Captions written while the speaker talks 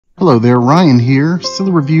Hello there, Ryan here.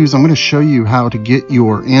 Silly Reviews. I'm going to show you how to get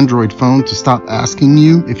your Android phone to stop asking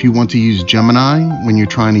you if you want to use Gemini when you're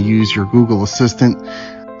trying to use your Google Assistant.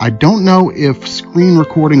 I don't know if screen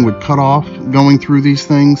recording would cut off going through these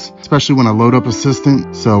things, especially when I load up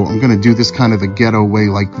Assistant. So I'm going to do this kind of the ghetto way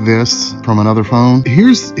like this from another phone.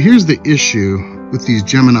 Here's the issue with these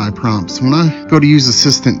Gemini prompts. When I go to use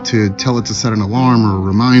Assistant to tell it to set an alarm or a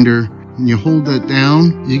reminder, and you hold that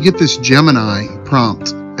down, you get this Gemini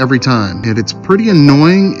prompt every time, and it's pretty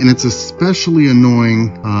annoying, and it's especially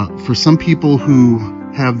annoying for some people who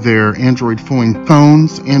have their Android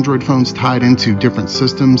phones tied into different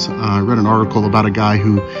systems. I read an article about a guy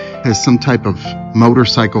who has some type of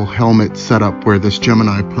motorcycle helmet set up where this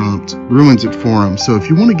Gemini prompt ruins it for him. So if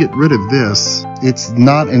you want to get rid of this, it's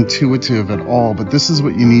not intuitive at all, but this is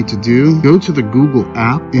what you need to do. Go to the Google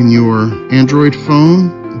app in your Android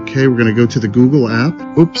phone. Okay, we're going to go to the Google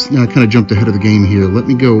app. Oops, now I kind of jumped ahead of the game here. Let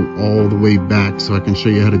me go all the way back so I can show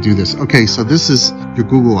you how to do this. Okay, so this is your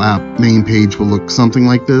Google app main page will look something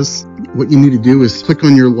like this. What you need to do is click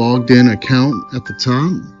on your logged in account at the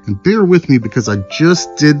top. And bear with me because I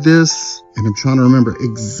just did this and I'm trying to remember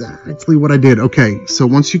exactly what I did. Okay, so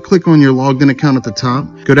once you click on your logged in account at the top,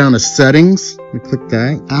 go down to settings. We click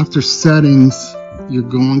that. After settings, you're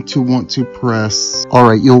going to want to press,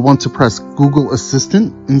 you'll want to press Google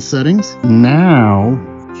Assistant in settings. Now,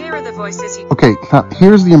 here are the voices. Okay, now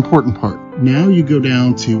here's the important part. Now you go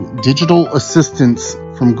down to Digital Assistants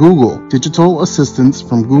from Google. Digital Assistants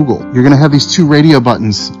from Google. You're going to have these two radio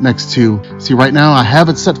buttons next to, see right now I have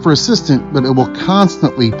it set for Assistant, but it will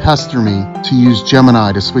constantly pester me to use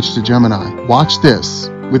Gemini, to switch to Gemini. Watch this.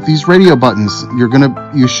 With these radio buttons,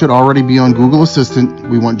 you should already be on Google Assistant.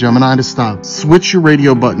 We want Gemini to stop. Switch your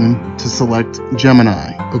radio button to select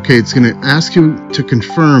Gemini. Okay, it's going to ask you to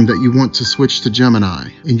confirm that you want to switch to Gemini,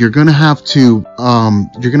 and you're going to have to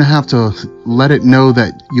let it know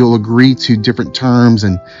that you'll agree to different terms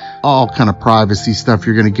and all kind of privacy stuff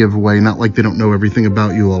you're going to give away. Not like they don't know everything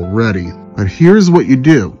about you already. But here's what you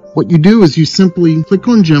do. What you do is you simply click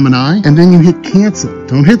on Gemini and then you hit cancel.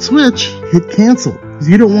 Don't hit switch, hit cancel.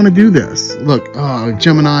 You don't want to do this. Look,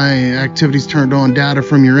 Gemini activities turned on, data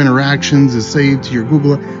from your interactions is saved to your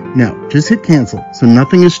Google. No, just hit cancel. So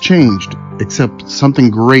nothing has changed, except something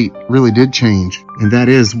great really did change. And that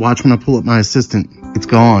is, watch when I pull up my Assistant. It's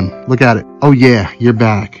gone. Look at it. Oh yeah, you're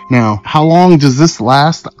back. Now, how long does this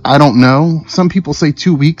last? I don't know. Some people say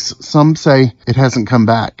 2 weeks. Some say it hasn't come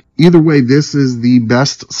back. Either way, this is the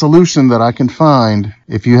best solution that I can find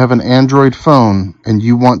if you have an Android phone and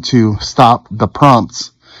you want to stop the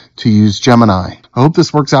prompts to use Gemini. I hope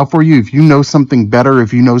this works out for you. If you know something better,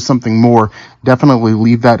 if you know something more, definitely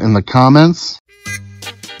leave that in the comments.